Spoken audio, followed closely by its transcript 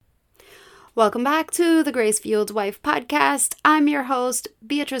Welcome back to the Gracefield Wife podcast. I'm your host,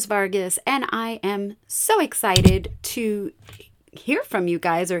 Beatrice Vargas, and I am so excited to hear from you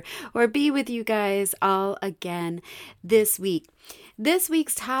guys or be with you guys all again this week. This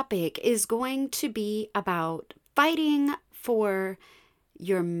week's topic is going to be about fighting for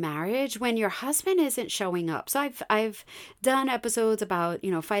your marriage when your husband isn't showing up. So I've done episodes about,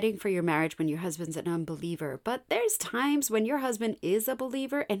 fighting for your marriage when your husband's an unbeliever. But there's times when your husband is a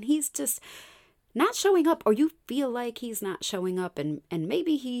believer and he's just not showing up, or you feel like he's not showing up, and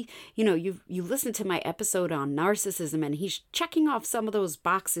maybe he, you listened to my episode on narcissism and he's checking off some of those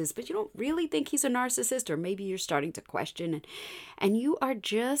boxes, but you don't really think he's a narcissist, or maybe you're starting to question and you are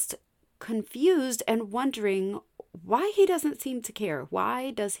just confused and wondering why he doesn't seem to care.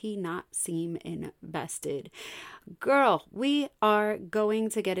 Why does he not seem invested? Girl, we are going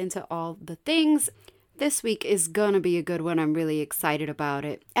to get into all the things. This week is going to be a good one. I'm really excited about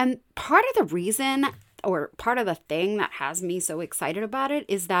it. And part of the reason, or part of the thing that has me so excited about it,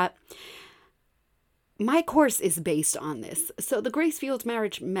 is that my course is based on this. So the Gracefield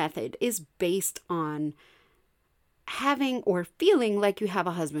Marriage Method is based on having or feeling like you have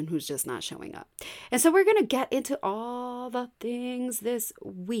a husband who's just not showing up. And so we're going to get into all the things this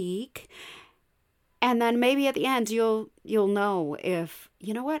week. And then maybe at the end, you'll know if,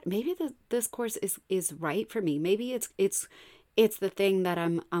 maybe this course is right for me. Maybe it's the thing that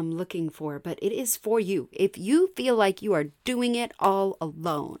I'm looking for, but it is for you. If you feel like you are doing it all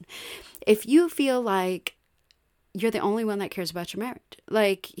alone, if you feel like you're the only one that cares about your marriage,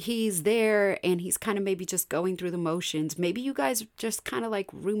 like he's there and he's kind of maybe just going through the motions. Maybe you guys are just kind of like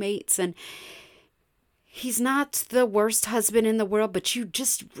roommates and he's not the worst husband in the world, but you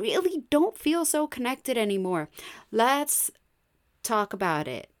just really don't feel so connected anymore. Let's talk about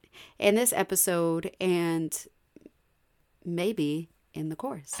it in this episode and maybe in the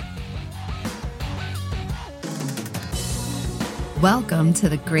course. Welcome to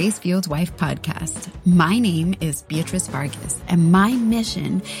the Gracefield Wife podcast. My name is Beatrice Vargas, and my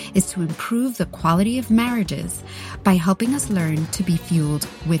mission is to improve the quality of marriages by helping us learn to be fueled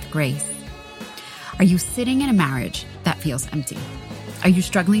with grace. Are you sitting in a marriage that feels empty? Are you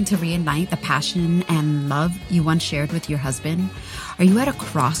struggling to reignite the passion and love you once shared with your husband? Are you at a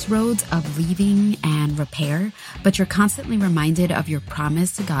crossroads of leaving and repair, but you're constantly reminded of your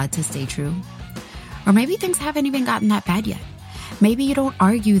promise to God to stay true? Or maybe things haven't even gotten that bad yet. Maybe you don't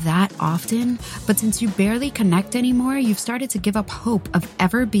argue that often, but since you barely connect anymore, you've started to give up hope of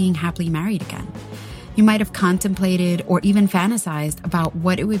ever being happily married again. You might have contemplated or even fantasized about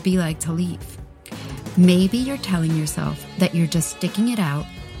what it would be like to leave. Maybe you're telling yourself that you're just sticking it out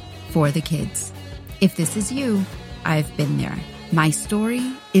for the kids. If this is you, I've been there. My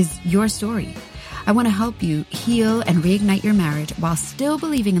story is your story. I want to help you heal and reignite your marriage while still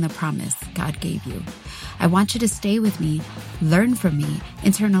believing in the promise God gave you. I want you to stay with me, learn from me,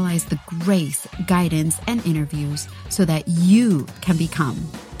 internalize the grace, guidance, and interviews so that you can become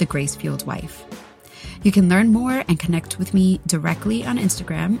the Gracefield Wife. You can learn more and connect with me directly on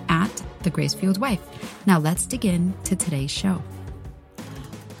Instagram at the Gracefield Wife. Now let's dig into today's show.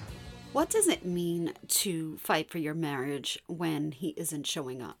 What does it mean to fight for your marriage when he isn't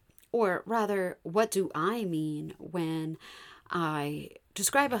showing up? Or rather, what do I mean when I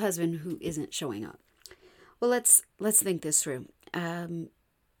describe a husband who isn't showing up? Well, let's think this through.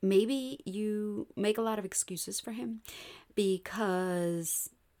 Maybe you make a lot of excuses for him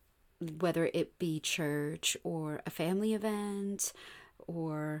because whether it be church or a family event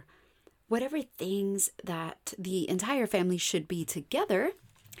or whatever things that the entire family should be together,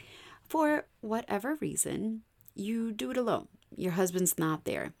 for whatever reason, you do it alone. Your husband's not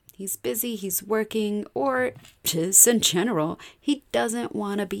there. He's busy, he's working, or just in general, he doesn't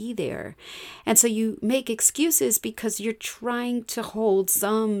want to be there. And so you make excuses because you're trying to hold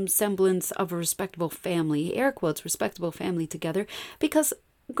some semblance of a respectable family, air quotes, respectable family together, because,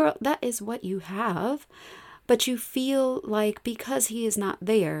 girl, that is what you have. But you feel like because he is not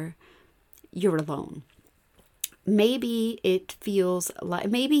there, you're alone. Maybe it feels like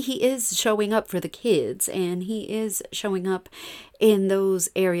maybe he is showing up for the kids and he is showing up in those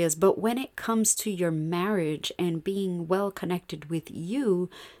areas. But when it comes to your marriage and being well connected with you,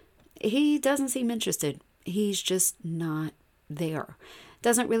 he doesn't seem interested. He's just not there.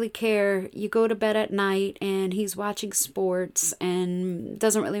 Doesn't really care. You go to bed at night and he's watching sports and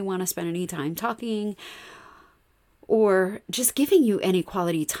doesn't really want to spend any time talking or just giving you any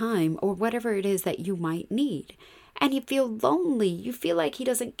quality time or whatever it is that you might need. And you feel lonely. You feel like he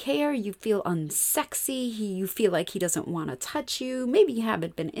doesn't care. You feel unsexy. You feel like he doesn't want to touch you. Maybe you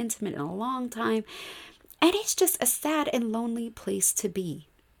haven't been intimate in a long time. And it's just a sad and lonely place to be.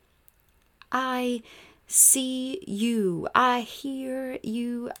 I see you. I hear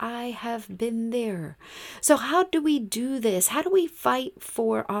you. I have been there. So how do we do this? How do we fight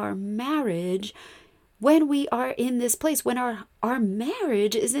for our marriage when we are in this place, when our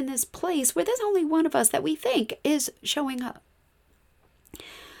marriage is in this place where there's only one of us that we think is showing up?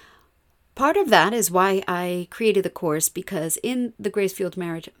 Part of that is why I created the course, because in the Grace-Fueled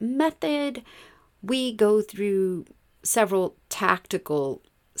Marriage Method, we go through several tactical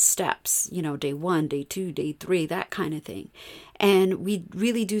steps, day 1, day 2, day 3, that kind of thing. And we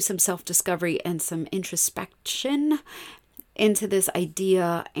really do some self-discovery and some introspection into this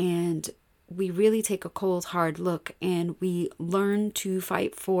idea, and we really take a cold, hard look, and we learn to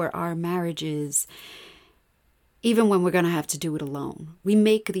fight for our marriages even when we're going to have to do it alone. We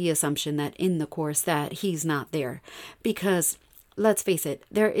make the assumption that in the course that he's not there, because let's face it,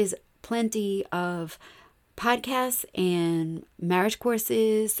 there is plenty of podcasts and marriage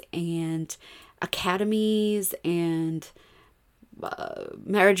courses and academies and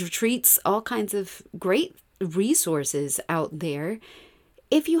marriage retreats, all kinds of great resources out there.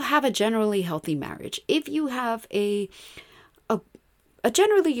 If you have a generally healthy marriage, if you have a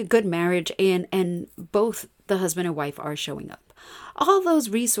generally good marriage and both the husband and wife are showing up, all those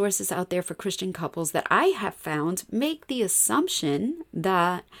resources out there for Christian couples that I have found make the assumption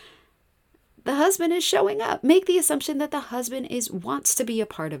that the husband is showing up, make the assumption that the husband wants to be a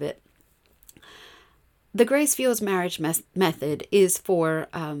part of it. The Grace-Fueled Marriage Method is for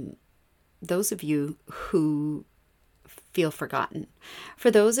those of you who feel forgotten,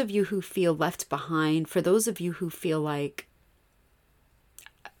 for those of you who feel left behind, for those of you who feel like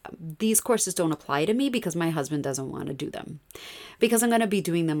these courses don't apply to me because my husband doesn't want to do them, because I'm going to be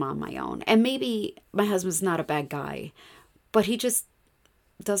doing them on my own. And maybe my husband's not a bad guy, but he just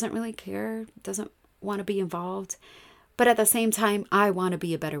doesn't really care, doesn't want to be involved. But at the same time, I want to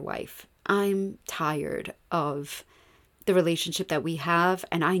be a better wife. I'm tired of the relationship that we have,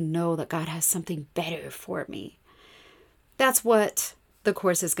 and I know that God has something better for me. That's what the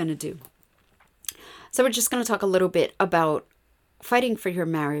course is going to do. So we're just going to talk a little bit about fighting for your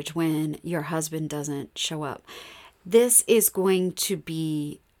marriage when your husband doesn't show up. This is going to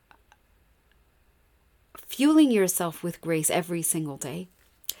be fueling yourself with grace every single day.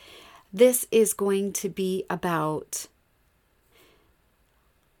 This is going to be about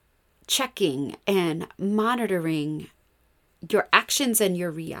checking and monitoring your actions and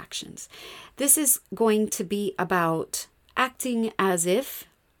your reactions. This is going to be about acting as if,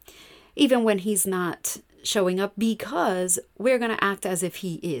 even when he's not showing up, because we're going to act as if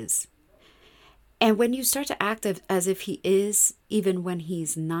he is. And when you start to act as if he is, even when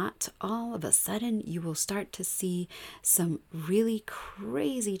he's not, all of a sudden you will start to see some really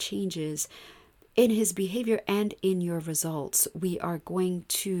crazy changes in his behavior and in your results. We are going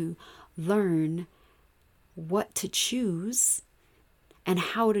to learn what to choose and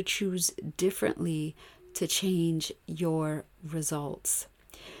how to choose differently to change your results.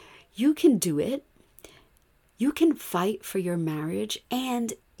 You can do it. You can fight for your marriage,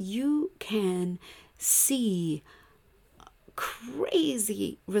 and you can see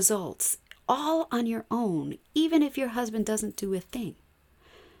crazy results all on your own, even if your husband doesn't do a thing,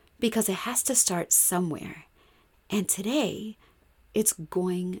 because it has to start somewhere. And today, it's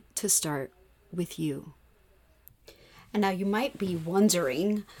going to start with you. And now you might be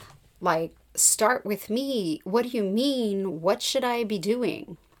wondering, like, start with me. What do you mean? What should I be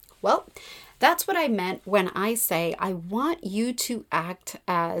doing? Well, that's what I meant when I say I want you to act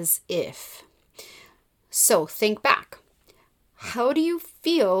as if. So think back. How do you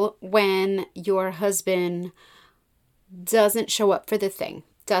feel when your husband doesn't show up for the thing?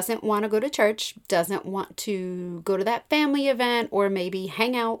 Doesn't want to go to church, doesn't want to go to that family event, or maybe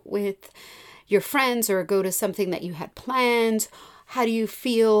hang out with your friends or go to something that you had planned? How do you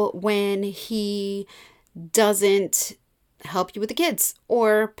feel when he doesn't help you with the kids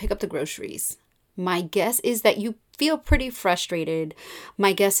or pick up the groceries? My guess is that you feel pretty frustrated.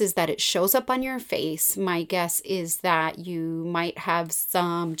 My guess is that it shows up on your face. My guess is that you might have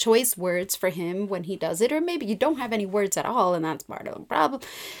some choice words for him when he does it, or maybe you don't have any words at all, and that's part of the problem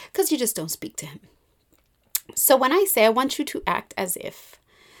because you just don't speak to him. So when I say I want you to act as if,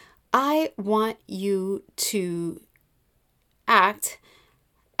 I want you to act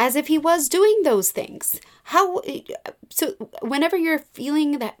as if he was doing those things. So whenever you're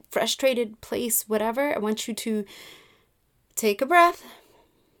feeling that frustrated place, whatever, I want you to take a breath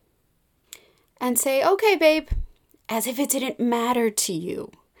and say, okay, babe, as if it didn't matter to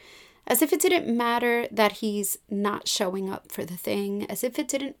you, As if it didn't matter that he's not showing up for the thing, as if it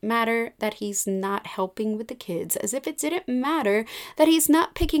didn't matter that he's not helping with the kids, as if it didn't matter that he's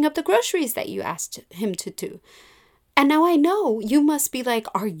not picking up the groceries that you asked him to do. And now I know you must be like,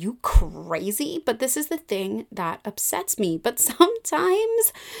 are you crazy? But this is the thing that upsets me. But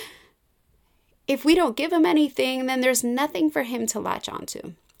sometimes if we don't give him anything, then there's nothing for him to latch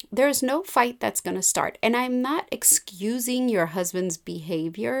onto. There's no fight that's going to start. And I'm not excusing your husband's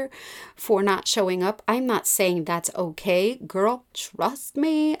behavior for not showing up. I'm not saying that's okay. Girl, trust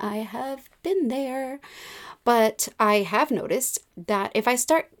me, I have been there. But I have noticed that if I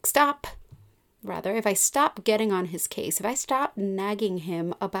stop getting on his case, if I stop nagging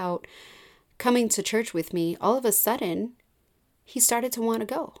him about coming to church with me, all of a sudden, he started to want to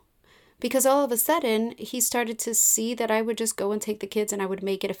go. Because all of a sudden, he started to see that I would just go and take the kids and I would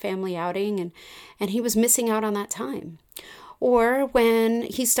make it a family outing, and he was missing out on that time. Or when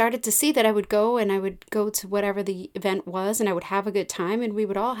he started to see that I would go and I would go to whatever the event was and I would have a good time and we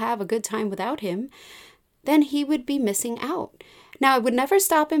would all have a good time without him, then he would be missing out. Now, I would never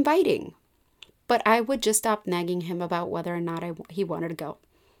stop inviting, but I would just stop nagging him about whether or not he wanted to go.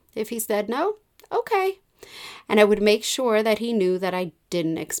 If he said no, okay. And I would make sure that he knew that I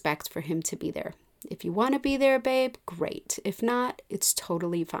didn't expect for him to be there. If you want to be there, babe, great. If not, it's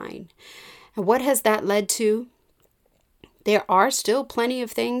totally fine. And what has that led to? There are still plenty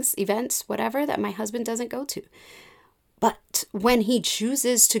of things, events, whatever, that my husband doesn't go to. But when he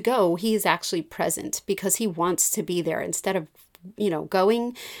chooses to go, he is actually present because he wants to be there instead of,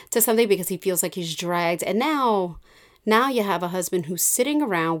 going to something because he feels like he's dragged. And now you have a husband who's sitting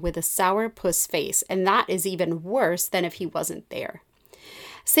around with a sourpuss face, and that is even worse than if he wasn't there.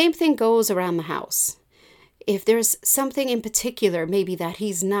 Same thing goes around the house. If there's something in particular, maybe that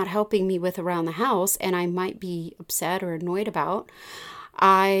he's not helping me with around the house, and I might be upset or annoyed about,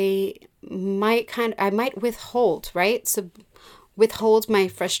 I might withhold, right? So withhold my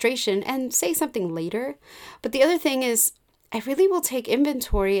frustration and say something later. But the other thing is, I really will take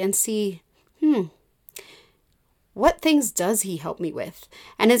inventory and see, what things does he help me with?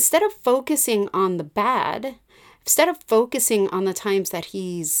 And instead of focusing on the bad, instead of focusing on the times that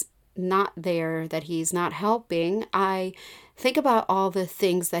he's not there, that he's not helping, I think about all the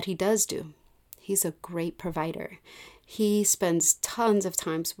things that he does do. He's a great provider. He spends tons of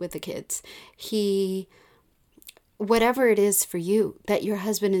times with the kids. Whatever it is for you that your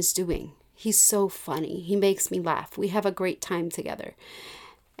husband is doing, he's so funny. He makes me laugh. We have a great time together.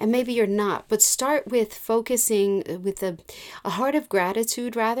 And maybe you're not, but start with focusing with a heart of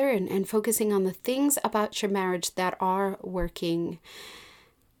gratitude rather, and focusing on the things about your marriage that are working,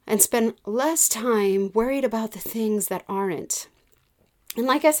 and spend less time worried about the things that aren't. And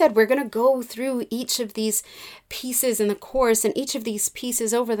like I said, we're going to go through each of these pieces in the course and each of these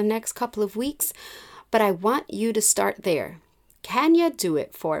pieces over the next couple of weeks, but I want you to start there. Can you do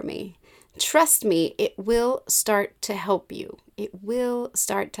it for me? Trust me, it will start to help you. It will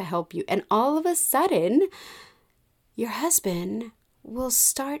start to help you. And all of a sudden, your husband will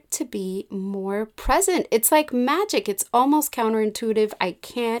start to be more present. It's like magic. It's almost counterintuitive. I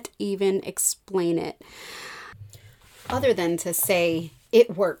can't even explain it other than to say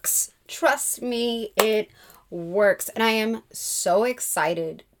it works. Trust me, it works. And I am so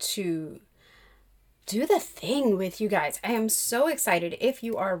excited to do the thing with you guys. I am so excited if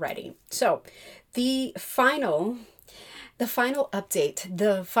you are ready. So the final update,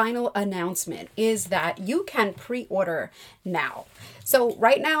 the final announcement is that you can pre-order now. So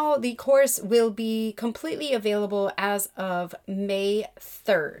right now the course will be completely available as of May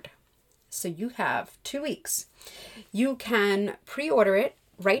 3rd. So you have 2 weeks. You can pre-order it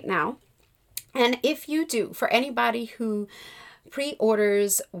right now. And if you do, for anybody who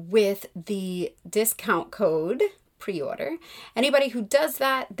pre-orders with the discount code pre-order, anybody who does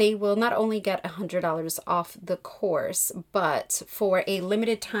that, they will not only get $100 off the course, but for a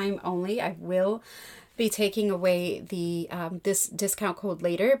limited time only, I will be taking away the this discount code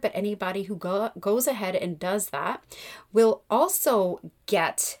later. But anybody who goes ahead and does that will also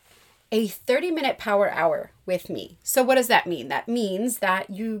get a 30-minute power hour with me. So what does that mean? That means that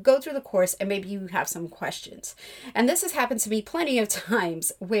you go through the course and maybe you have some questions. And this has happened to me plenty of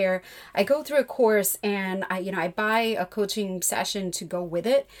times where I go through a course and I buy a coaching session to go with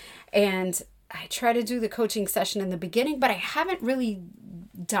it. And I try to do the coaching session in the beginning, but I haven't really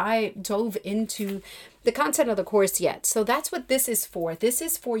dove into the content of the course yet. So that's what this is for. This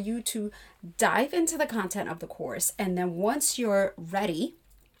is for you to dive into the content of the course. And then once you're ready,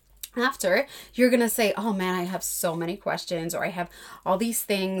 After, you're going to say, oh man, I have so many questions, or I have all these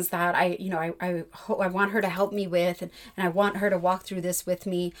things that I want her to help me with, and I want her to walk through this with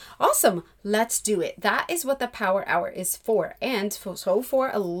me. Awesome. Let's do it. That is what the Power Hour is for. And so for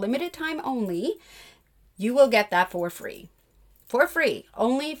a limited time only, you will get that for free. For free.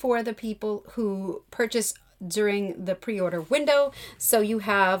 Only for the people who purchase during the pre-order window. So you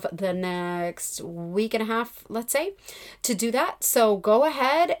have the next week and a half, let's say, to do that. So go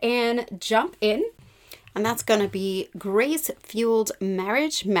ahead and jump in. And that's going to be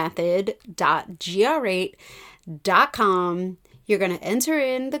gracefueledmarriagemethod.gr8.com. You're going to enter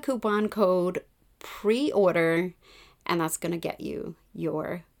in the coupon code pre-order, and that's going to get you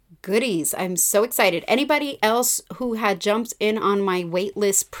your goodies. I'm so excited. Anybody else who had jumped in on my wait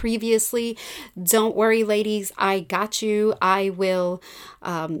list previously, don't worry, ladies. I got you. I will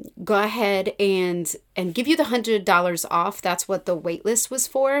go ahead and give you the $100 off. That's what the wait list was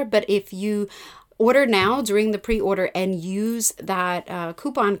for. But if you order now during the pre-order and use that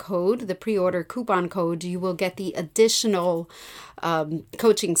coupon code, the pre-order coupon code, you will get the additional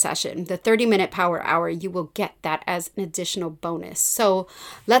coaching session, the 30-minute Power Hour. You will get that as an additional bonus. So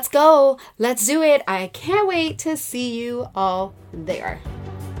let's go. Let's do it. I can't wait to see you all there.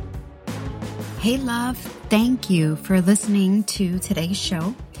 Hey, love. Thank you for listening to today's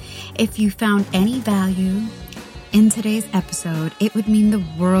show. If you found any value in today's episode, it would mean the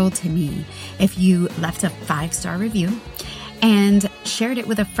world to me if you left a 5-star review and shared it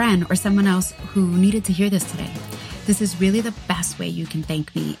with a friend or someone else who needed to hear this today. This is really the best way you can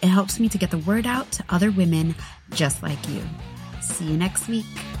thank me. It helps me to get the word out to other women just like you. See you next week.